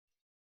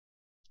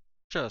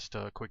Just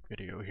a quick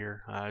video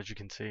here. As you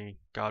can see,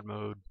 God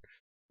mode,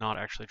 not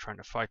actually trying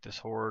to fight this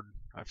horde.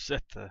 I've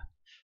set the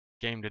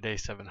game today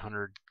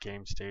 700,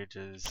 game stage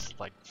is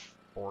like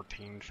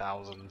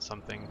 14,000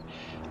 something.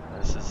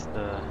 This is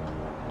the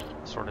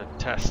sort of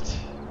test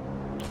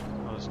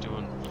I was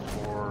doing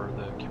for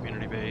the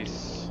community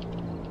base.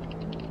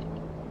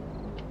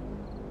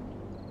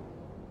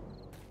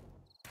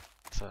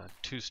 It's a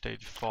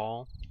 2-stage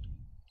fall.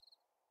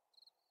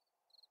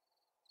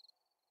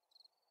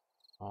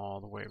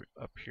 All the way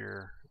up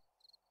here,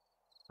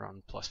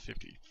 around plus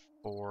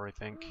 54, I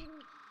think.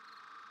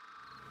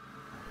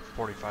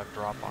 45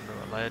 drop onto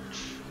a ledge.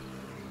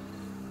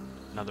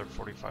 Another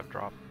 45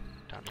 drop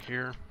down to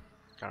here.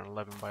 Got an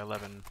 11 by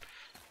 11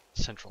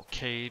 central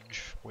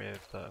cage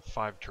with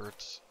 5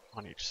 turrets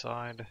on each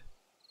side.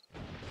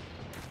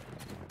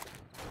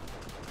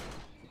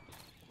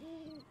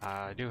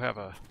 I do have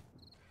a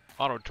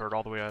auto turret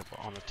all the way up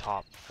on the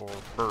top for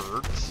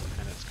birds,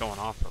 and it's going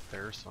off up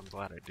there, so I'm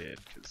glad I did,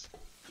 because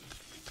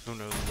who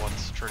knows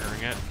what's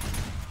triggering it.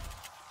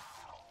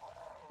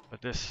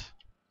 But this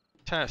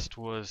test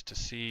was to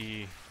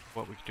see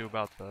what we could do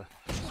about the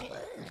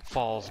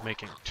falls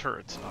making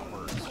turrets not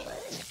work.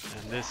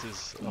 And this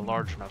is a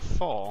large enough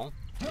fall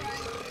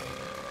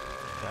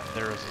that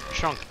there is a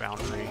chunk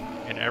boundary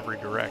in every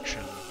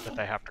direction that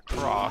they have to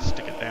cross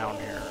to get down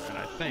here. And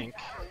I think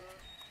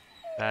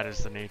that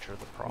is the nature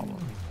of the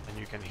problem. And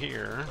you can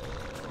hear,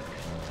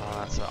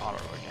 that's the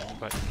auto again,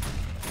 but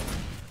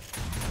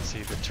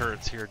see the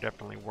turrets here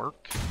definitely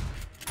work.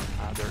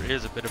 There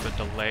is a bit of a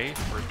delay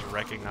for it to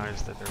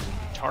recognize that there's a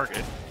new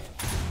target,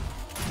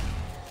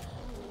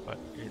 but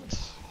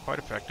it's quite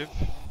effective.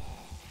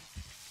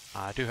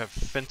 I do have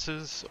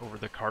fences over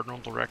the cardinal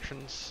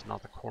directions,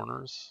 not the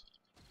corners.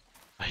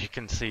 You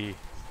can see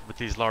with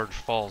these large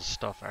falls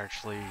stuff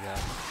actually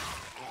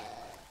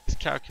is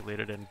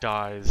calculated and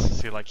dies.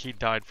 See, like he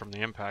died from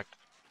the impact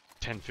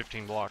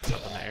 10-15 blocks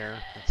up in the air.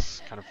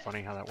 It's kind of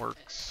funny how that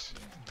works.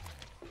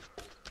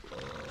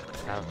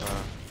 Have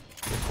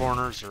the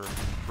corners are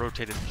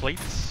rotated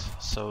plates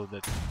so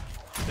that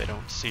they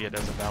don't see it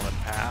as a valid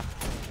path,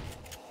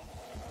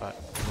 but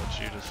it lets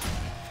you just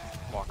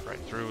walk right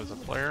through as a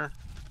player.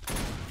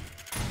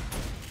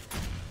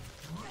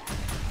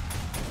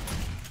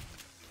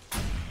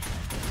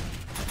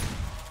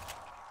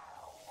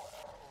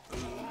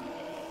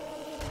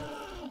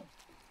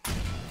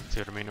 See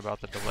what I mean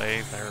about the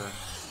delay? They're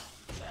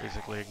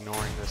basically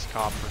ignoring this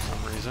cop for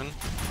some reason.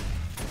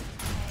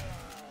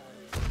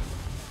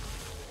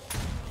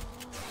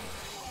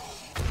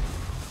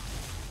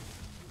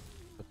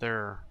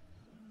 They're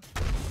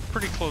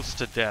pretty close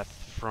to death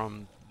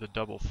from the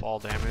double fall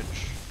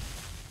damage.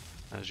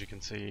 As you can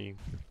see,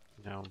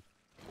 you know,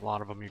 a lot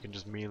of them you can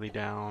just melee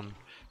down,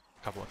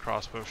 a couple of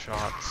crossbow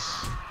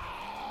shots.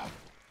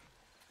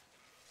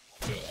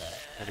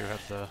 I do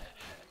have the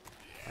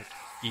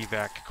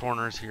evac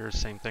corners here,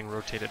 same thing,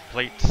 rotated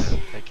plates.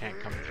 They can't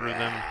come through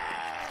them.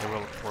 They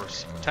will of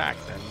course attack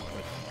them,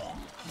 but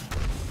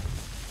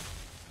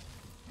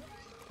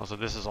also,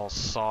 this is all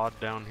sawed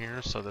down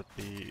here so that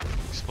the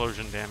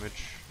explosion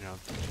damage, you know,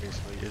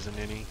 basically isn't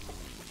any.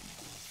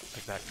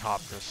 Like that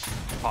cop just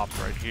popped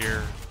right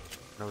here,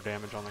 no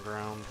damage on the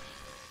ground.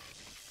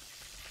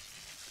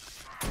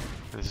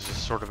 This is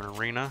just sort of an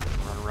arena.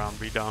 Run around,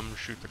 be dumb,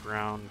 shoot the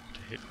ground,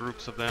 hit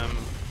groups of them.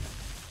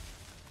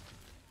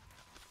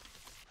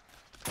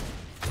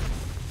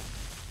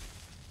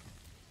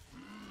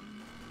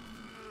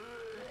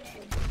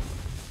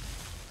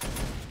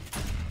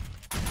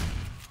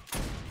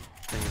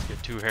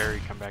 Too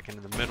hairy, come back into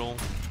the middle.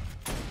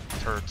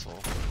 Turrets will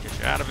get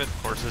you out of it.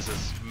 Of course, this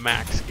is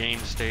max game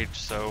stage,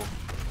 so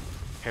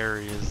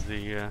hairy is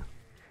the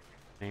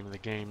name of the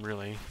game,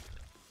 really.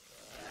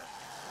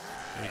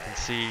 And you can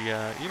see,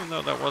 even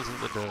though that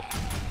wasn't the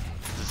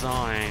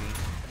design,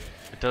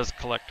 it does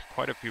collect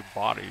quite a few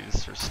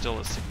bodies. There's still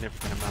a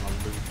significant amount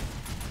of loot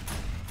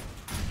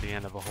at the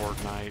end of a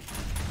horde night.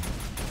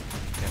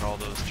 And all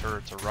those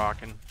turrets are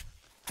rocking.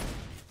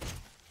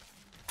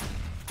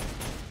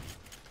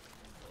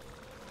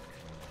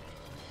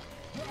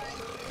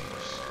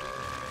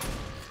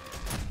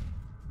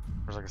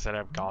 Like I said, I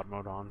have God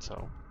mode on,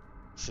 so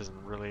this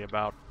isn't really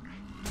about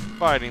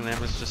fighting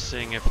them, it's just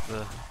seeing if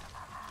the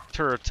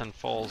turrets and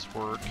falls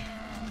work.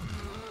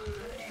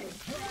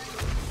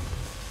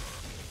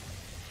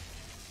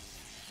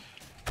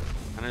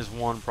 And there's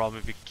one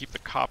problem: if you keep the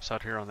cops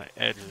out here on the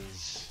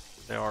edges,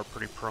 they are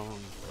pretty prone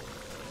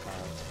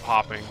to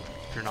popping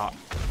if you're not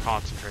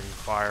concentrating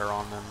fire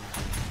on them.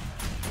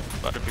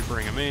 But if you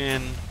bring them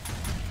in,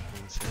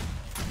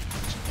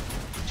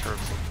 the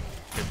turrets will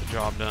get the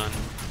job done.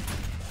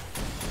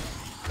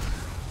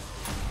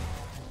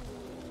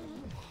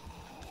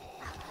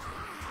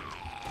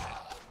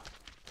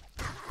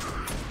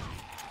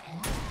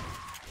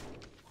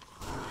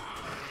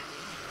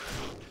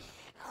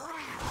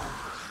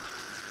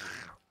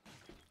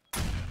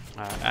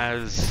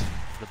 As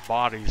the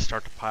bodies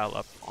start to pile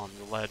up on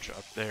the ledge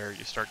up there,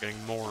 you start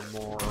getting more and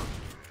more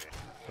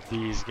of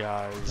these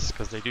guys,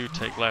 because they do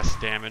take less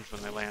damage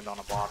when they land on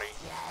a body.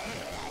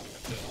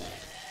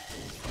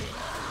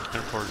 And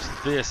of course,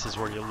 this is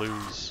where you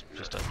lose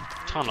just a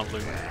ton of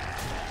loot.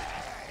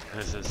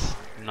 This is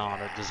not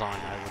a design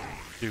I would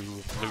do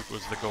if loot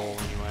was the goal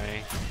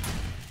anyway.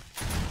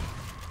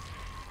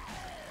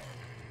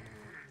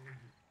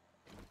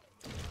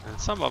 And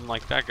some of them,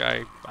 like that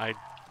guy, I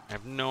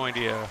have no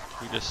idea.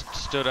 He just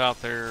stood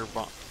out there,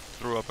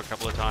 threw up a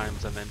couple of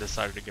times, and then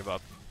decided to give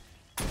up.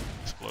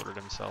 Exploded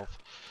himself.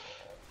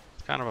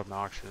 It's kind of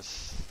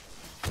obnoxious.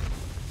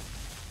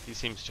 He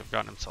seems to have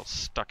gotten himself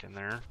stuck in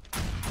there.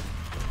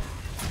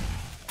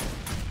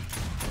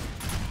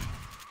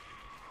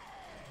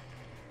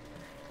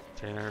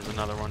 Okay, there's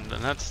another one,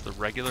 and that's the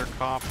regular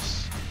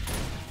cops.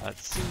 It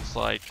seems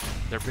like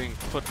they're being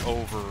put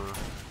over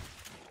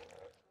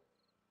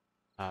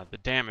the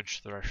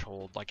damage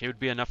threshold. Like, it would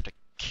be enough to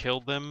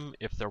kill them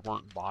if there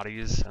weren't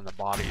bodies, and the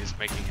body is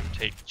making him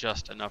take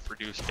just enough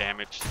reduced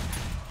damage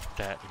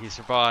that he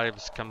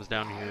survives, comes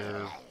down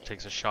here,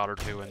 takes a shot or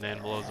two, and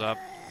then blows up.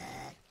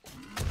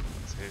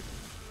 See,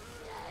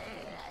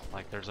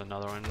 like, there's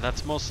another one.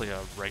 That's mostly a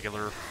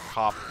regular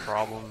cop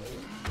problem,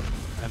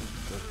 and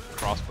the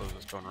crossbow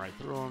is going right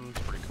through him.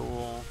 It's pretty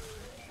cool.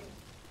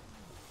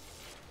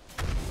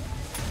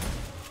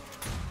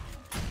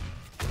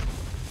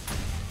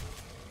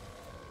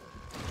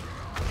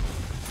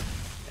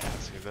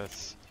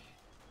 That's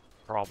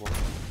a problem.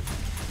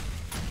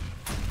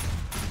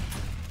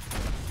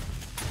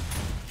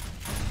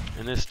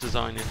 And this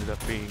design ended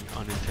up being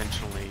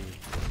unintentionally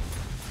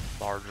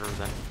larger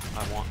than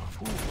I want.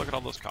 Ooh, look at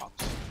all those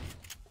cops.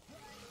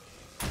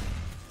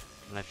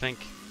 And I think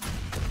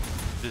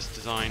this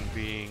design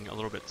being a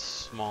little bit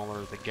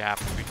smaller, the gap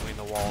in between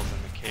the walls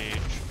and the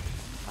cage,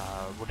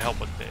 would help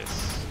with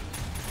this.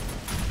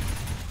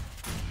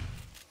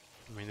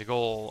 I mean, the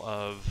goal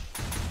of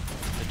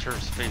the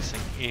turrets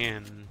facing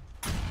in,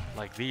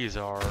 like these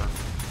are,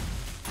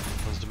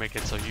 was to make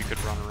it so you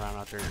could run around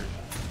out there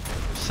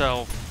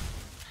yourself,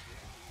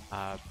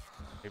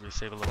 maybe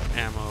save a little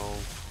ammo.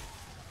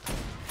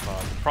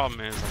 But the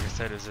problem is, like I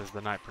said, is as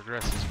the night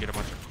progresses, you get a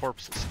bunch of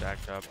corpses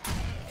stacked up.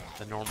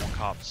 The normal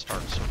cops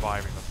start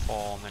surviving the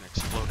fall and then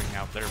exploding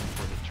out there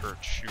before the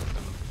turrets shoot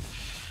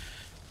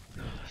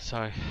them. So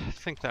I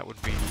think that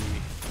would be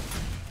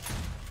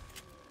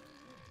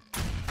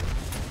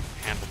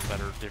handled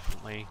better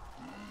differently.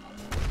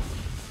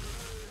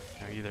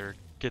 Either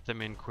get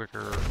them in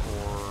quicker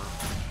or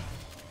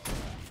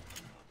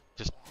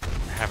just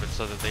have it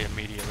so that they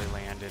immediately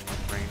land in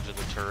range of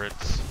the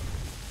turrets.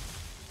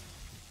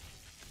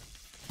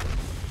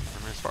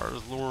 And as far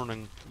as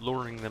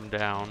luring them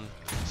down,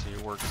 see,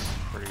 it works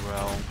pretty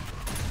well.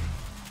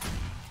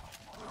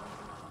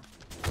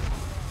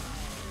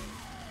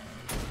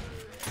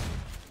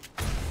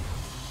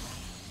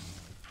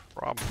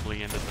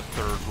 Probably into the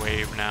third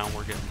wave now.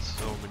 We're getting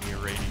so many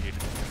irradiated.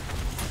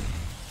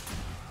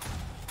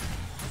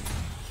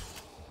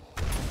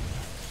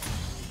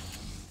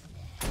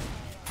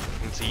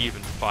 See,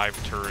 even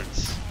 5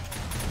 turrets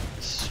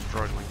is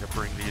struggling to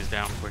bring these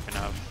down quick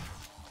enough.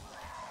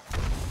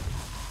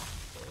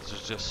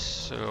 There's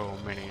just so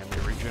many, and they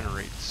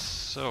regenerate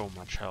so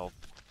much health.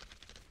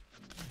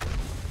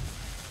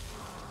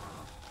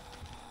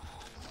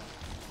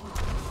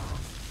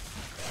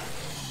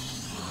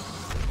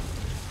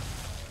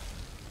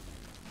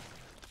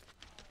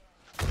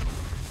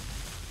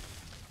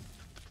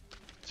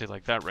 See,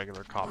 like that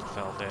regular cop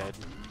fell dead.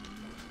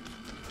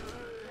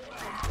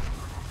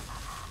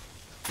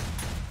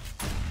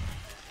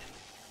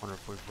 Wonder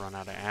if we've run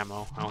out of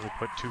ammo. I only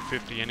put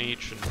 250 in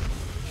each, and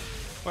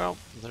well,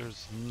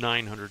 there's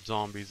 900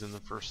 zombies in the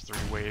first 3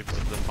 waves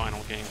of the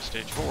final game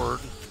stage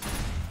horde.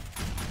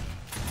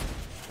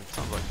 It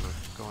sounds like we're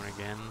going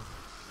again.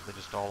 They're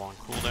just all on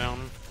cooldown.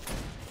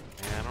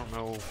 Yeah, I don't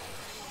know.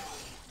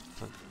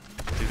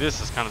 See,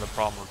 this is kind of the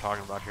problem we're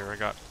talking about here. I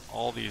got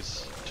all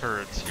these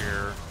turrets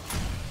here.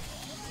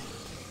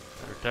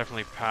 They're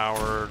definitely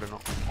powered and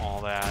all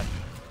that.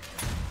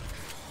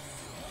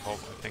 Oh,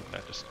 I think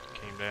that just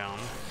came down.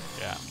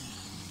 Yeah.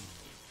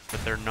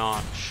 But they're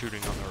not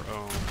shooting on their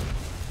own.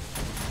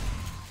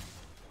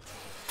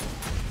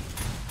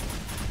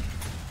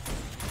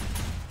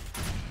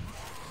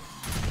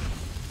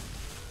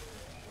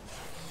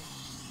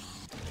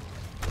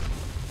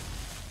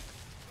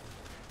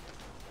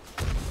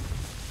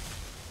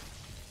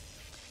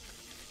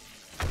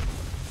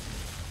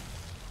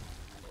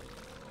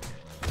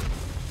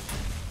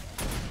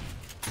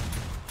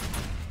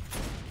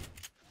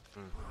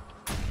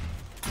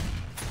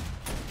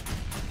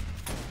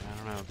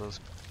 Those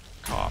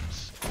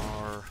cops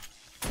are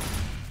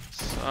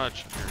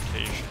such an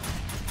irritation.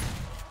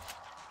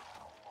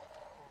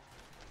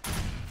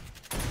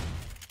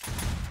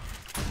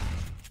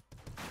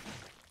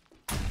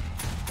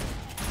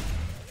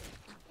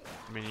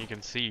 I mean, you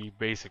can see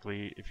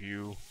basically if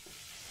you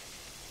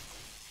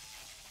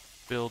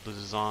build a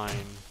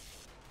design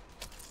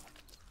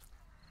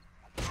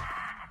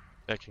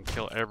that can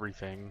kill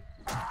everything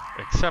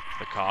except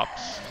the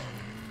cops,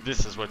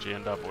 this is what you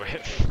end up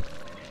with.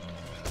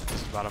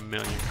 just about 1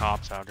 million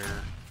cops out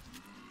here.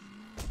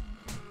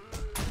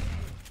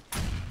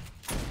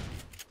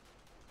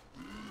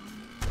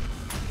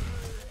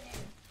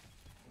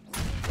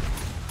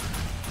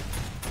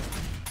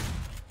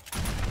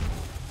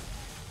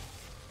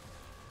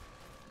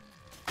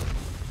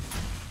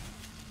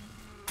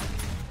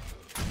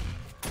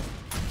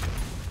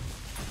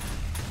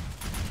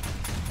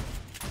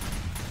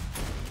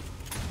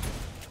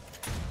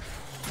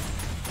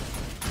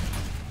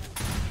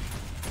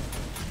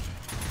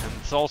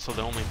 It's also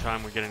the only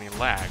time we get any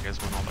lag is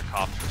when all the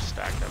cops are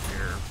stacked up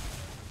here.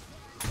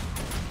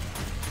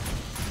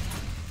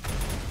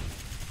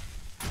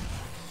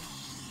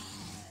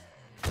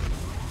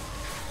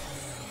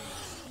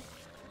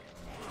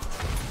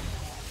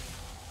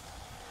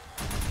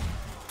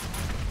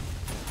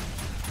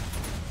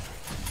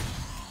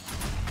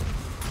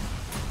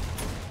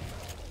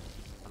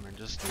 I mean,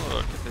 just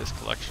look at this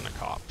collection of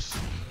cops.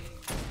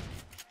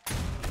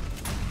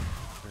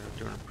 They're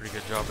doing a pretty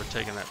good job of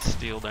taking that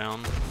steel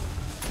down.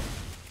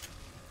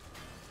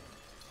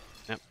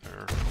 Yep,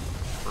 their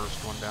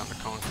first one down to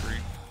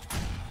concrete.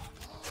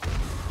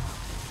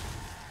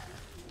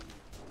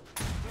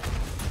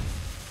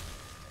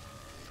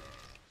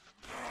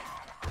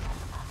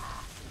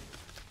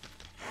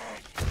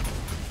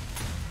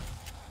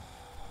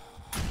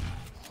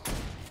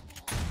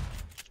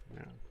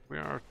 Yeah, we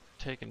are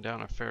taking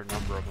down a fair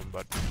number of them,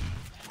 but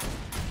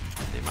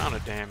the amount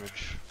of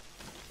damage,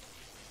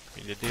 I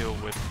mean, to deal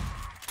with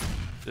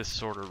this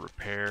sort of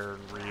repair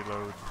and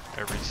reload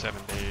every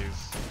 7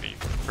 days would be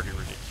pretty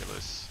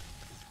ridiculous.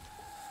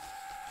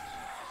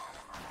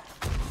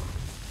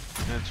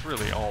 And it's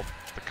really all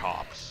the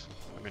cops.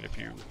 I mean, if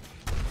you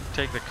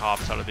take the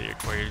cops out of the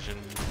equation,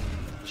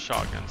 the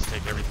shotguns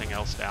take everything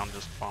else down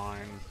just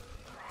fine.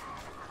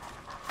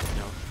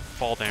 You know,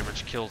 fall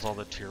damage kills all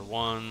the tier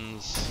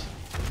 1s.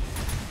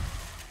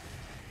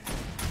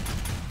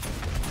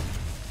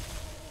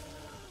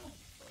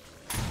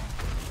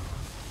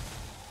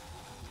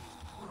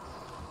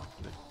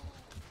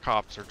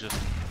 Cops are just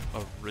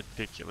a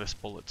ridiculous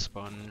bullet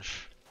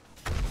sponge.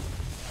 And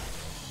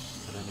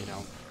then, you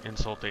know,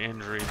 insult to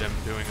injury, them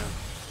doing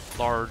a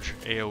large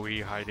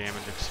AoE high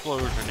damage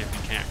explosion if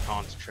you can't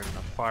concentrate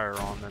enough fire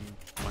on them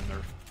when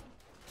they're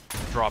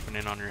dropping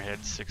in on your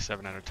head 6,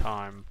 7 at a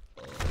time.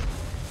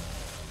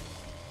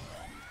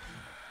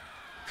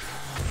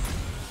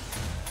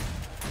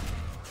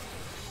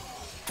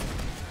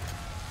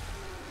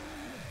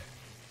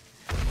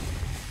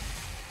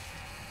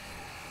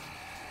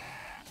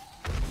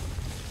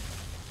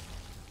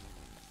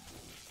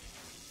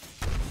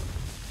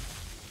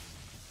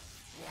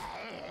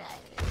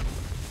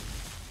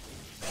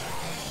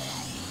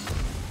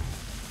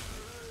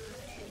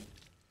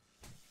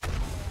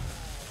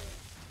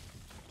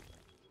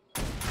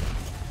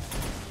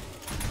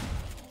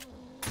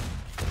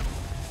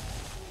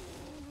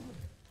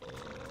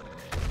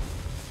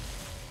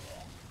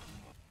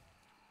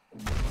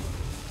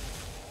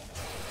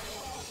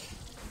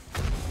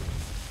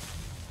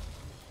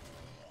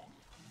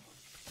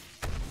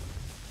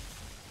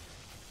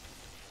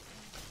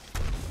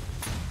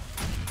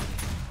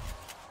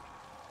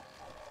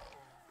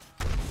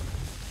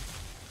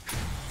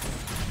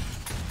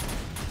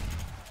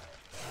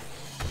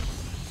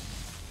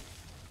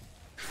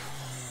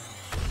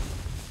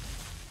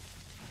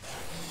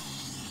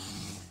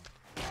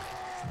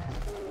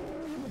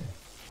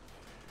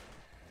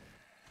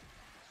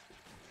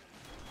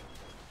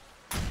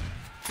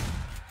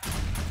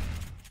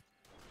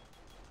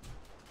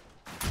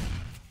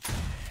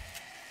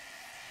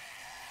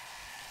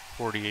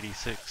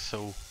 .86,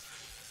 so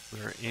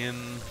we're in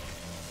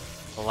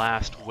the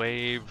last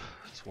wave.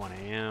 It's 1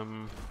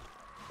 AM.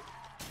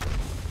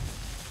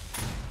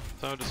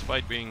 So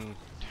despite being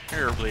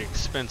terribly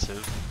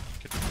expensive,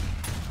 could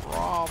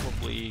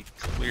probably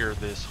clear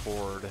this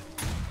horde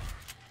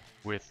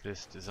with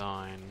this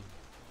design.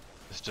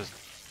 It's just,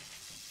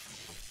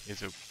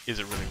 is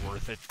it really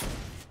worth it?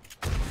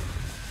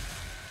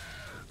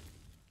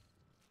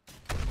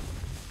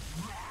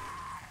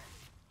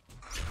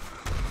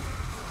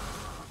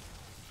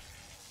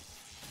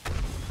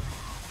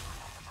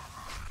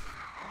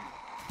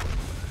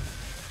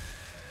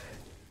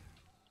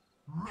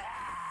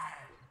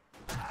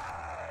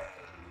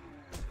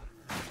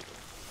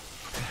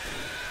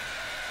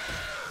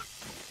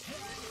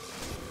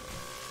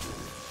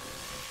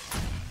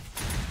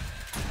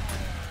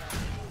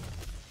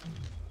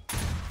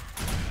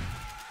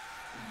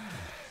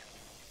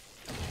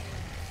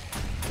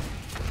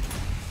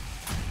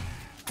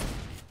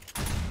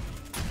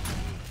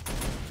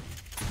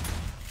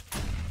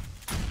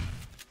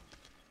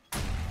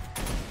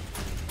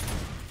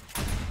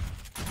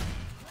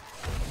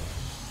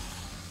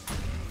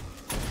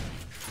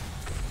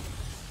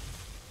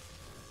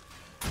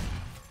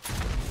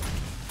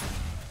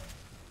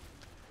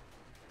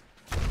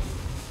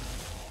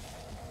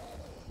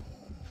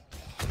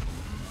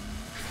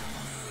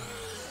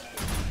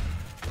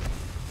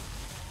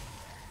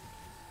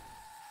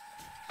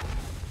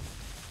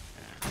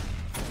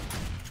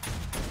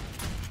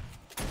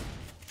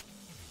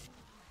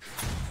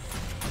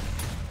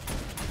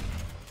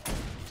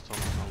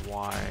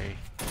 why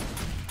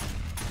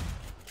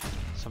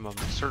some of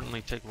them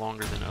certainly take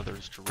longer than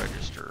others to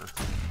register.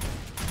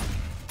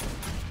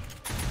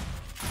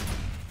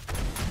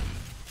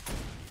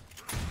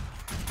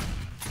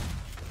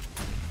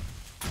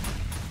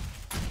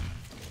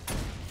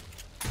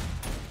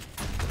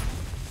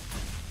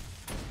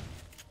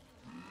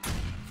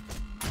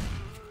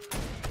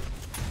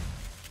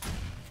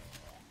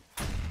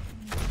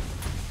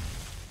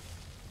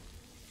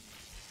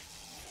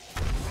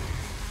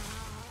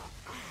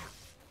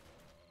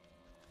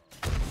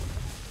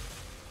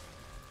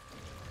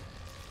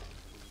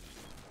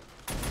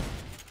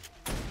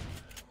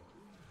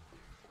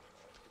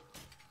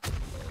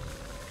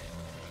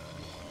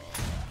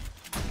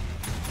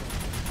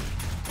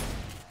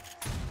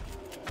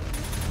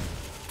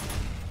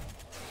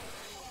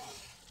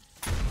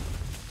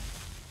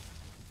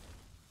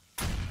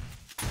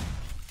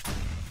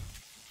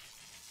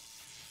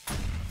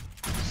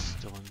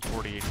 Still in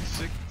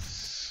 4086.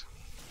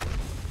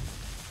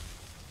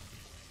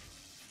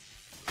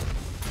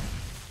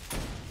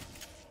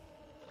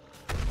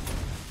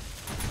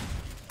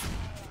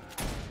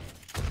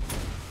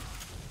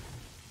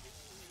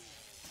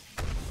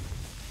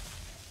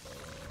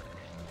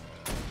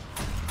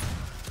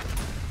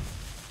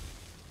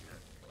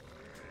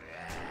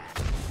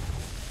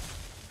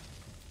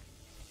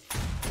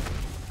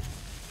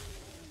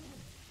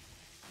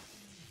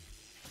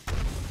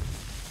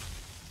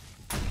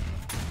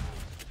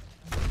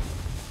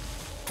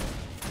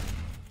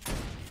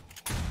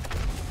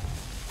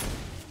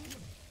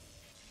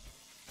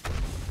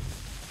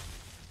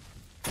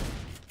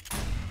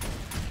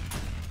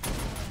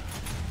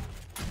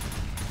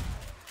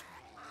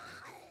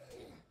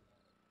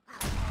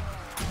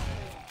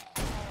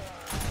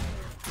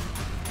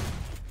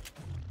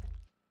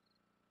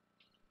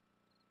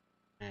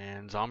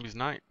 And Zombies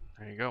Night.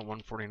 There you go,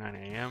 1:49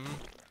 a.m.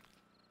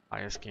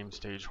 Highest game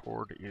stage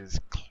horde is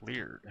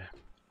cleared.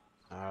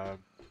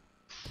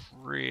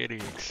 Pretty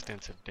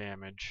extensive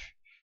damage.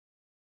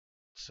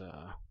 Let's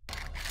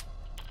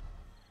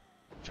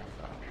jump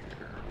out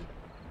here.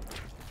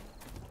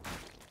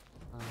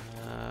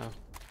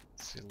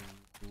 See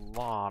a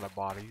lot of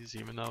bodies,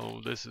 even though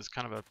this is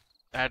kind of a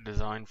bad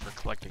design for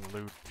collecting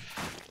loot.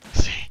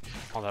 See,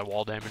 all that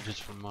wall damage is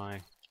from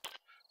my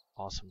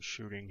awesome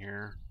shooting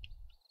here.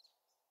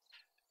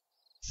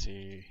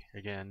 See,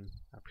 again,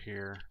 up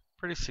here,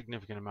 pretty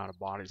significant amount of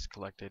bodies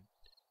collected,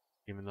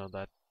 even though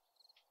that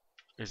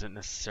isn't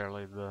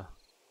necessarily the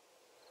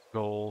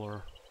goal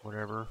or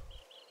whatever.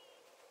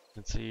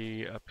 And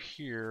see, up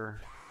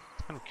here,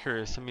 it's kind of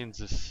curious. That means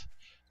this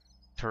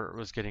turret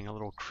was getting a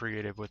little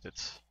creative with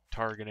its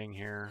targeting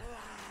here.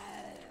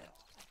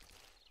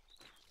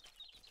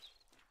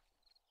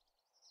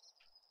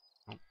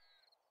 Oh.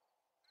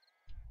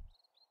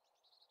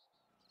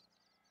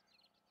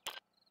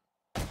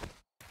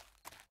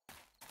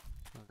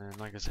 And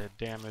like I said,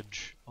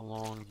 damage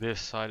along this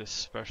side,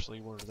 especially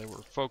where they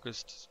were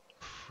focused, is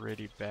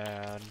pretty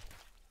bad.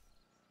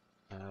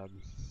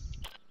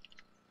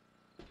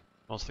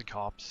 Mostly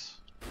cops.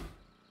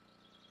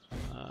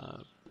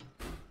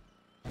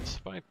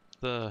 Despite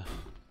the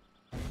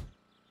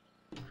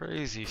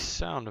crazy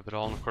sound of it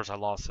all, and of course I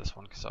lost this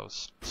one because I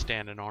was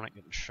standing on it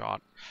getting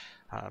shot.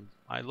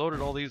 I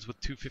loaded all these with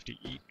 250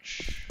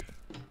 each.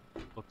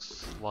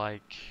 Looks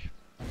like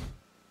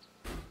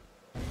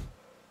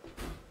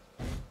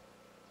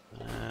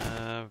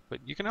but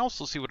you can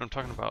also see what I'm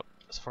talking about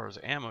as far as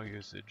ammo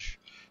usage.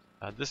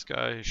 This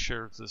guy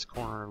shares this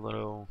corner a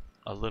little,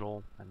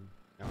 and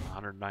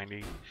 190,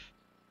 and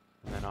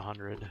then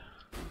 100,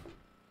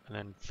 and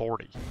then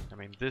 40. I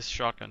mean, this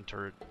shotgun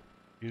turret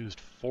used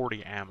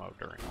 40 ammo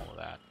during all of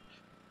that.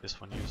 This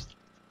one used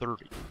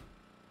 30.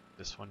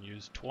 This one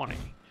used 20.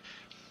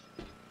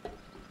 And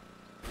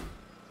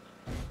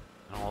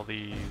all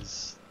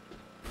these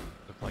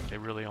look like they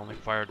really only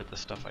fired at the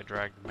stuff I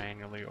dragged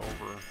manually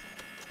over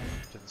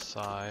to the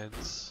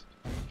sides.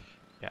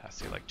 Yeah,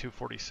 see, like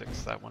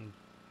 246, that one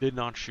did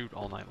not shoot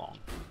all night long.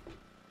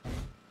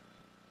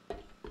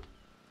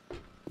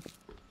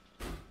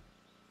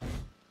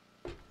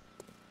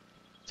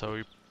 So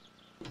we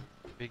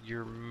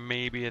figure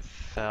maybe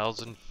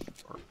 1,000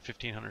 or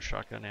 1,500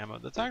 shotgun ammo.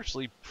 That's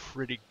actually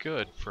pretty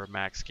good for a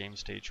max game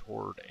stage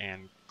horde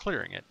and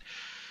clearing it.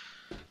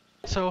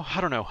 So, I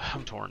don't know,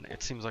 I'm torn.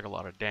 It seems like a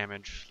lot of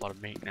damage, a lot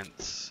of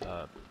maintenance,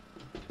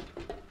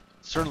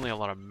 certainly a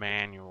lot of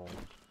manual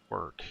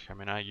work. I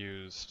mean, I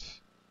used,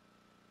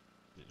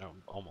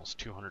 almost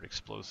 200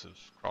 explosive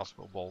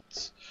crossbow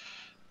bolts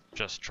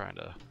just trying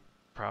to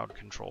crowd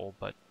control,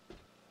 but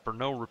for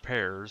no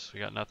repairs, we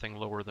got nothing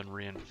lower than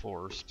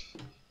reinforced.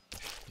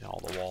 All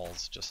the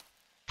walls, just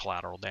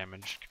collateral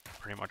damage.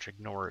 Pretty much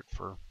ignore it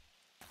for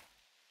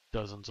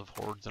dozens of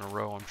hordes in a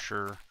row, I'm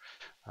sure.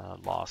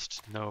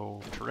 Lost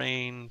no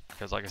terrain,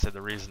 because like I said,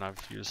 the reason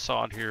I've used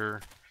sod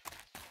here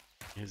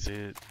is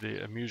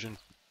the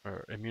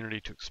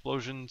immunity to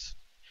explosions.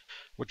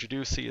 What you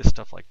do see is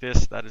stuff like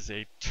this. That is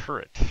a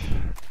turret.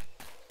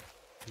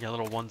 You got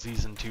little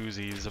onesies and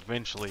twosies.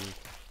 Eventually,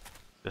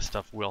 this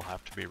stuff will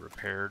have to be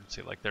repaired.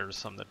 See, like there's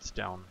some that's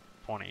down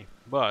 20,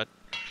 but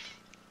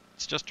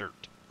it's just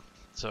dirt.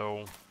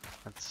 So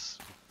that's,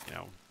 you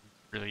know,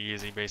 really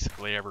easy.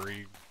 Basically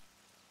every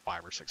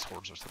 5 or 6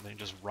 hordes or something,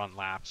 just run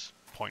laps,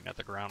 pointing at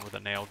the ground with a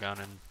nail gun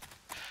and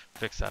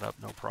fix that up,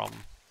 no problem.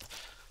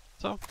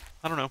 So,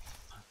 I don't know.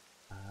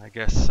 I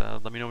guess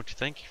let me know what you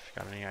think, if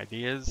you've got any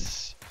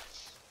ideas.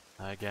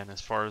 Again,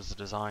 as far as the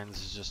designs,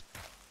 it's just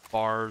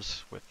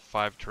bars with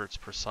 5 turrets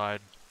per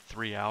side,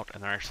 3 out,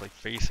 and they're actually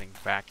facing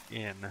back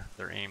in.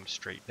 They're aimed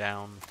straight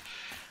down.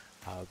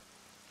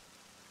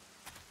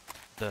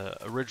 The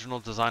original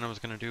design I was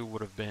going to do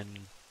would have been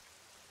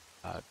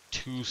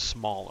 2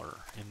 smaller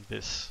in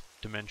this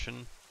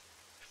dimension,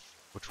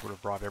 which would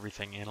have brought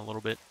everything in a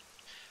little bit.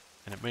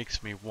 And it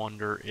makes me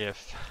wonder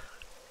if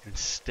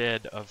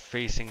instead of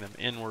facing them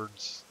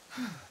inwards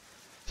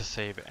to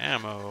save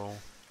ammo,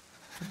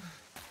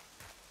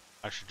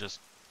 I should just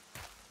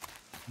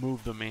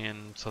move them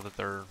in so that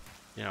they're,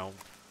 you know,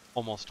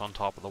 almost on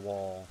top of the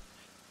wall,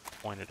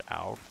 pointed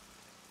out.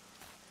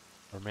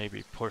 Or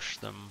maybe push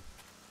them,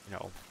 you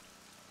know,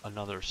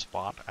 another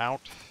spot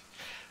out.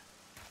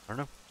 I don't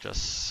know,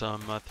 just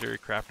some theory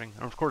crafting.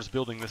 And of course,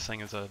 building this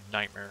thing is a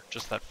nightmare.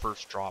 Just that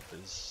first drop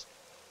is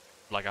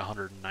like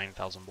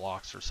 109,000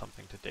 blocks or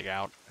something to dig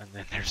out, and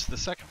then there's the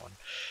second one.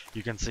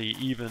 You can see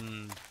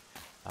even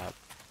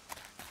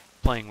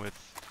playing with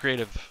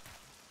creative,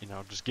 you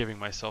know, just giving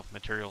myself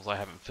materials I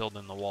haven't filled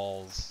in the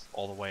walls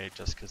all the way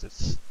just because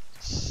it's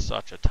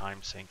such a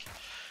time sink.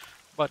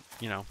 But,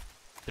 you know,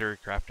 theory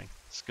crafting,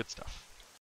 it's good stuff.